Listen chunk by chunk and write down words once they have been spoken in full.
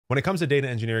When it comes to data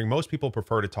engineering, most people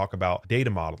prefer to talk about data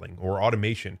modeling or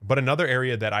automation. But another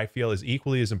area that I feel is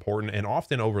equally as important and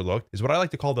often overlooked is what I like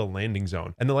to call the landing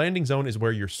zone. And the landing zone is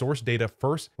where your source data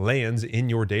first lands in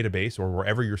your database or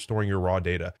wherever you're storing your raw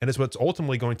data. And it's what's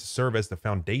ultimately going to serve as the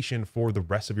foundation for the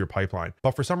rest of your pipeline.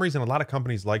 But for some reason, a lot of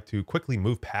companies like to quickly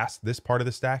move past this part of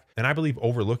the stack. And I believe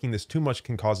overlooking this too much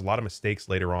can cause a lot of mistakes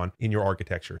later on in your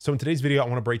architecture. So in today's video, I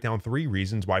want to break down 3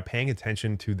 reasons why paying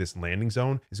attention to this landing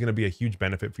zone is going to be a huge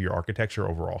benefit for your architecture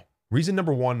overall. Reason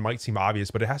number 1 might seem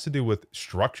obvious, but it has to do with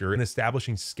structure and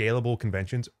establishing scalable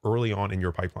conventions early on in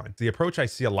your pipeline. The approach I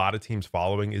see a lot of teams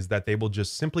following is that they will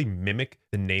just simply mimic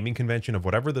the naming convention of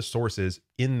whatever the source is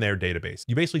in their database.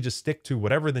 You basically just stick to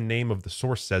whatever the name of the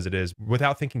source says it is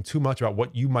without thinking too much about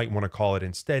what you might want to call it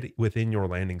instead within your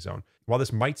landing zone. While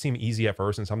this might seem easy at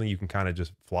first and something you can kind of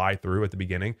just fly through at the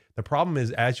beginning, the problem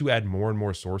is as you add more and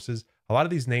more sources, a lot of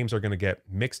these names are going to get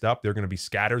mixed up. They're going to be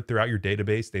scattered throughout your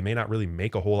database. They may not really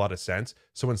make a whole lot of sense.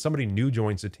 So when somebody new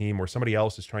joins the team or somebody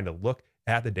else is trying to look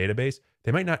at the database,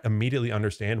 they might not immediately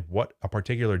understand what a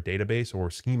particular database or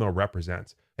schema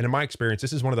represents. And in my experience,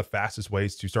 this is one of the fastest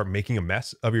ways to start making a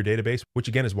mess of your database, which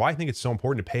again is why I think it's so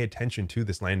important to pay attention to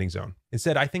this landing zone.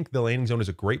 Instead, I think the landing zone is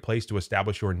a great place to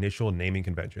establish your initial naming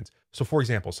conventions. So for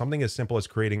example, something as simple as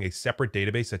creating a separate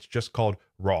database that's just called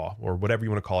raw or whatever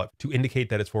you want to call it to indicate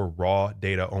that it's for raw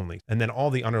data only. And then all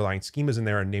the underlying schemas in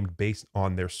there are named based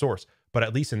on their source. But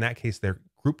at least in that case, they're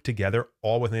grouped together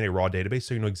all within a raw database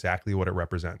so you know exactly what it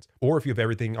represents. Or if you have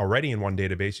everything already in one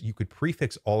database, you could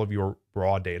prefix all of your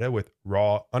raw data with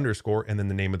raw underscore and then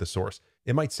the name of the source.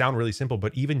 It might sound really simple,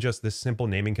 but even just this simple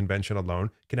naming convention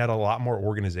alone can add a lot more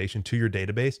organization to your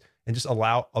database and just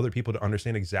allow other people to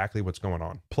understand exactly what's going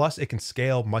on. Plus, it can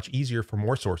scale much easier for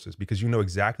more sources because you know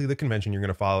exactly the convention you're going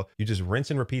to follow. You just rinse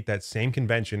and repeat that same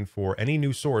convention for any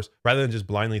new source rather than just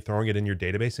blindly throwing it in your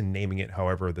database and naming it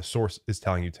however the source is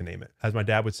telling you to name it. As my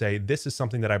dad would say, this is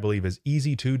something that I believe is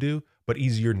easy to do, but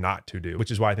easier not to do, which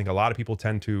is why I think a lot of people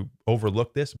tend to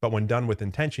overlook this, but when done with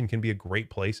intention can be a great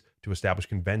place to establish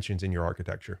conventions in your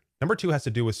architecture. Number 2 has to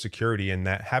do with security, in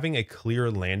that having a clear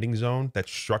landing zone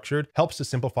that's structured helps to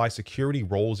simplify security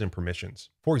roles and permissions.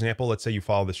 For example, let's say you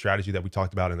follow the strategy that we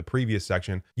talked about in the previous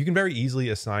section, you can very easily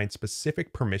assign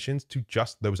specific permissions to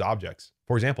just those objects.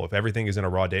 For example, if everything is in a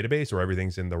raw database or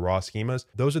everything's in the raw schemas,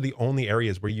 those are the only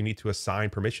areas where you need to assign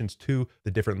permissions to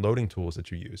the different loading tools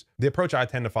that you use. The approach I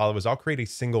tend to follow is I'll create a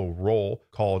single role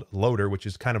called loader, which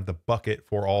is kind of the bucket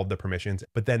for all of the permissions,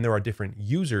 but then there are different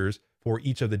users for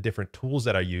each of the different tools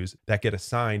that I use that get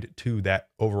assigned to that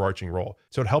overarching role.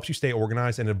 So it helps you stay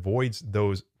organized and avoids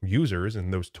those users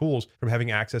and those tools from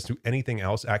having access to anything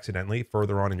else accidentally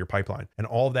further on in your pipeline. And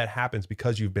all of that happens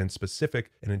because you've been specific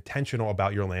and intentional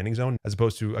about your landing zone, as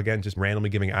opposed to, again, just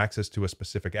randomly giving access to a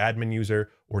specific admin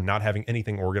user or not having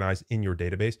anything organized in your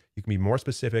database. You can be more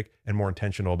specific and more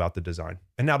intentional about the design.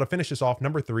 And now to finish this off,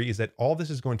 number 3 is that all this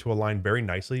is going to align very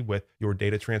nicely with your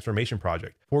data transformation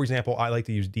project. For example, I like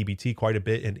to use dbt quite a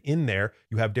bit, and in there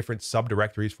you have different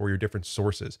subdirectories for your different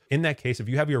sources. In that case, if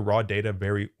you have your raw data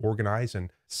very organized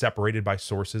and separated by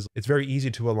sources, it's very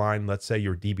easy to align, let's say,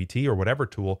 your dbt or whatever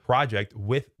tool project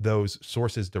with those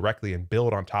sources directly and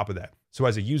build on top of that. So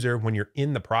as a user, when you're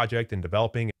in the project and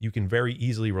developing, you can very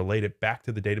easily relate it back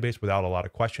to the database without a lot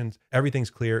of questions. Everything's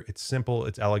clear, it's simple,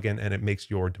 it's elegant, and it makes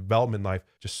your development life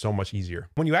just so much easier.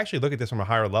 When you actually look at this from a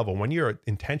higher level, when you're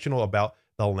intentional about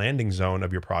the landing zone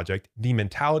of your project, the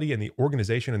mentality and the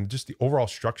organization and just the overall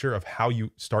structure of how you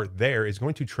start there is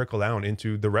going to trickle down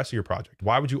into the rest of your project.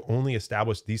 Why would you only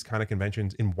establish these kind of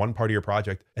conventions in one part of your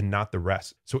project and not the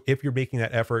rest? So if you're making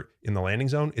that effort in the landing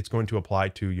zone, it's going to apply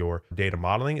to your data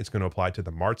modeling, it's going to apply to the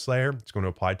marts layer, it's going to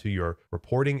apply to your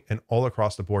reporting and all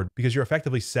across the board, because you're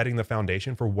effectively setting the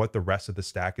foundation for what the rest of the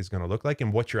stack is going to look like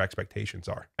and what your expectations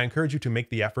are. I encourage you to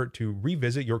make the effort to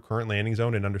revisit your current landing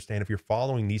zone and understand if you're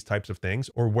following these types of things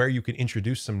or where you can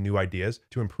introduce some new ideas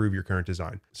to improve your current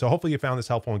design. So hopefully you found this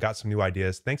helpful and got some new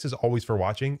ideas. Thanks as always for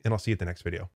watching, and I'll see you at the next video.